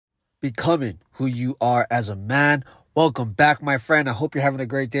becoming who you are as a man. Welcome back, my friend. I hope you're having a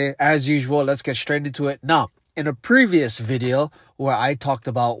great day. As usual, let's get straight into it. Now, in a previous video where I talked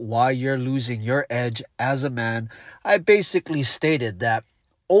about why you're losing your edge as a man, I basically stated that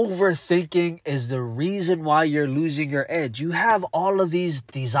overthinking is the reason why you're losing your edge. You have all of these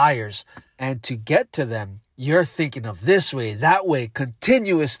desires, and to get to them, you're thinking of this way, that way,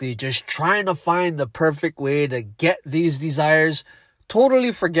 continuously just trying to find the perfect way to get these desires,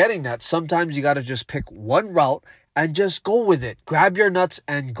 totally forgetting that sometimes you got to just pick one route and just go with it. Grab your nuts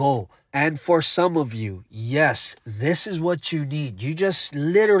and go. And for some of you, yes, this is what you need. You just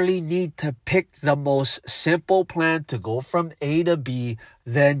literally need to pick the most simple plan to go from A to B,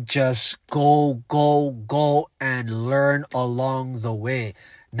 then just go, and learn along the way.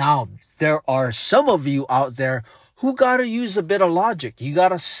 Now, there are some of you out there who got to use a bit of logic. You got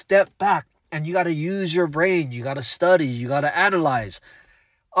to step back and you got to use your brain. You got to study. You got to analyze.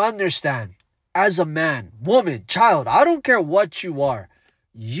 Understand, as a man, woman, child, I don't care what you are,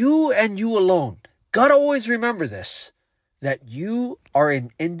 you and you alone, gotta always remember this, that you are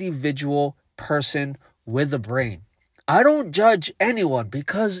an individual person with a brain. I don't judge anyone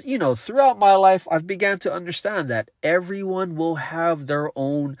because, throughout my life, I've began to understand that everyone will have their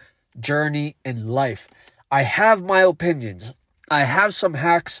own journey in life. I have my opinions. I have some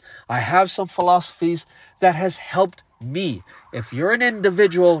hacks. I have some philosophies that has helped me. If you're an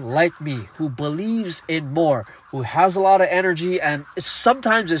individual like me who believes in more, who has a lot of energy and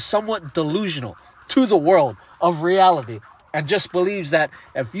sometimes is somewhat delusional to the world of reality and just believes that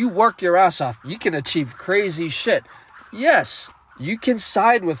if you work your ass off, you can achieve crazy shit. Yes, you can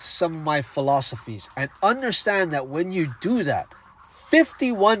side with some of my philosophies and understand that when you do that,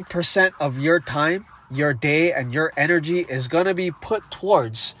 51% of your time, your day, and your energy is going to be put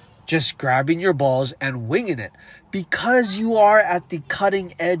towards just grabbing your balls and winging it. Because you are at the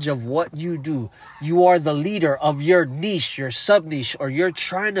cutting edge of what you do. You are the leader of your niche, your sub-niche, or you're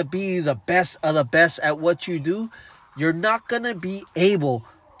trying to be the best of the best at what you do. You're not going to be able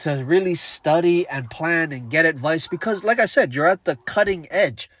to really study and plan and get advice because, like I said, you're at the cutting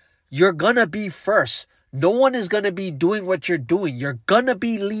edge. You're going to be first. No one is going to be doing what you're doing. You're going to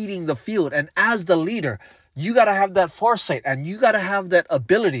be leading the field. And as the leader, you got to have that foresight and you got to have that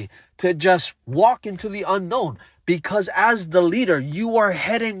ability to just walk into the unknown. Because as the leader, you are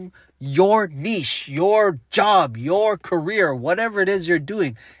heading your niche, your job, your career, whatever it is you're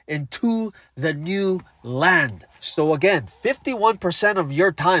doing, into the new land. So again, 51% of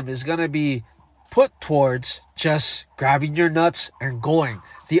your time is going to be put towards just grabbing your nuts and going.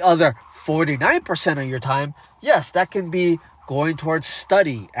 The other 49% of your time, yes, that can be going towards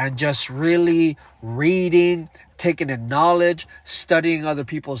study and just really reading, taking in knowledge, studying other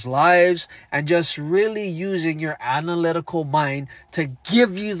people's lives, and just really using your analytical mind to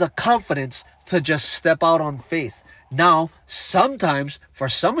give you the confidence to just step out on faith. Now, sometimes for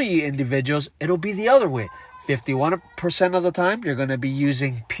some of you individuals, it'll be the other way. 51% of the time, you're going to be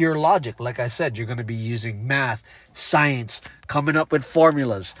using pure logic. Like I said, you're going to be using math, science, coming up with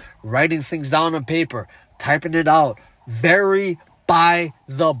formulas, writing things down on paper, typing it out, very by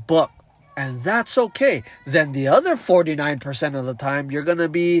the book. And that's okay. Then the other 49% of the time, you're going to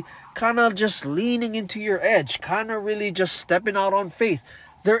be kind of just leaning into your edge, kind of really just stepping out on faith.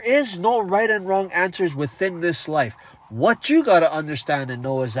 There is no right and wrong answers within this life. What you got to understand and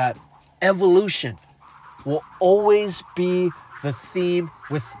know is that evolution will always be the theme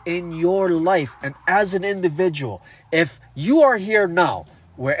within your life. And as an individual, if you are here now,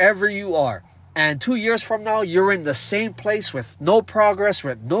 wherever you are, and 2 years from now, you're in the same place with no progress,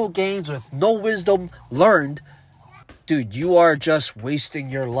 with no gains, with no wisdom learned, dude, you are just wasting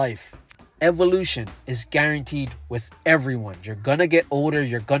your life. Evolution is guaranteed with everyone. You're gonna get older,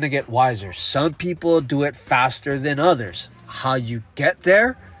 you're gonna get wiser. Some people do it faster than others. How you get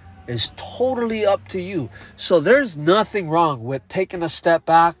there is totally up to you. So there's nothing wrong with taking a step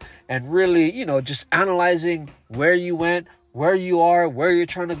back and really, just analyzing where you went, where you are, where you're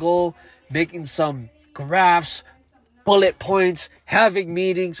trying to go, making some graphs, bullet points, having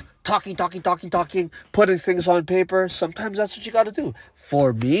meetings, talking, putting things on paper. Sometimes that's what you got to do.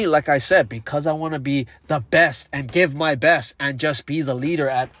 For me, like I said, because I want to be the best and give my best and just be the leader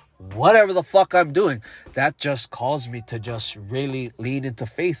at whatever the fuck I'm doing, that just calls me to just really lean into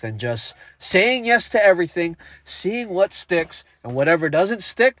faith and just saying yes to everything, seeing what sticks, and whatever doesn't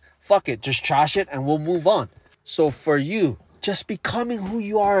stick, fuck it, just trash it and we'll move on. So for you, just becoming who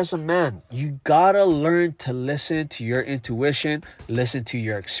you are as a man. You gotta learn to listen to your intuition, listen to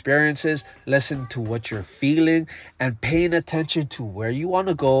your experiences, listen to what you're feeling, and paying attention to where you want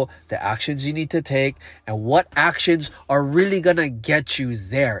to go, the actions you need to take, and what actions are really gonna get you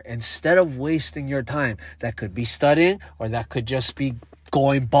there instead of wasting your time. That could be studying, or that could just be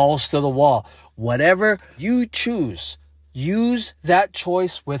going balls to the wall. Whatever you choose, use that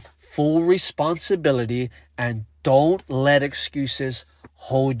choice with full responsibility and don't let excuses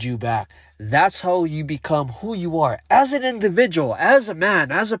hold you back. That's how you become who you are as an individual, as a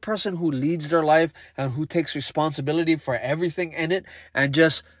man, as a person who leads their life and who takes responsibility for everything in it and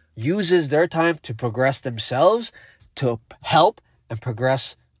just uses their time to progress themselves, to help and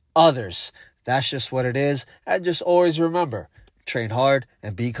progress others. That's just what it is. And just always remember, train hard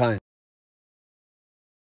and be kind.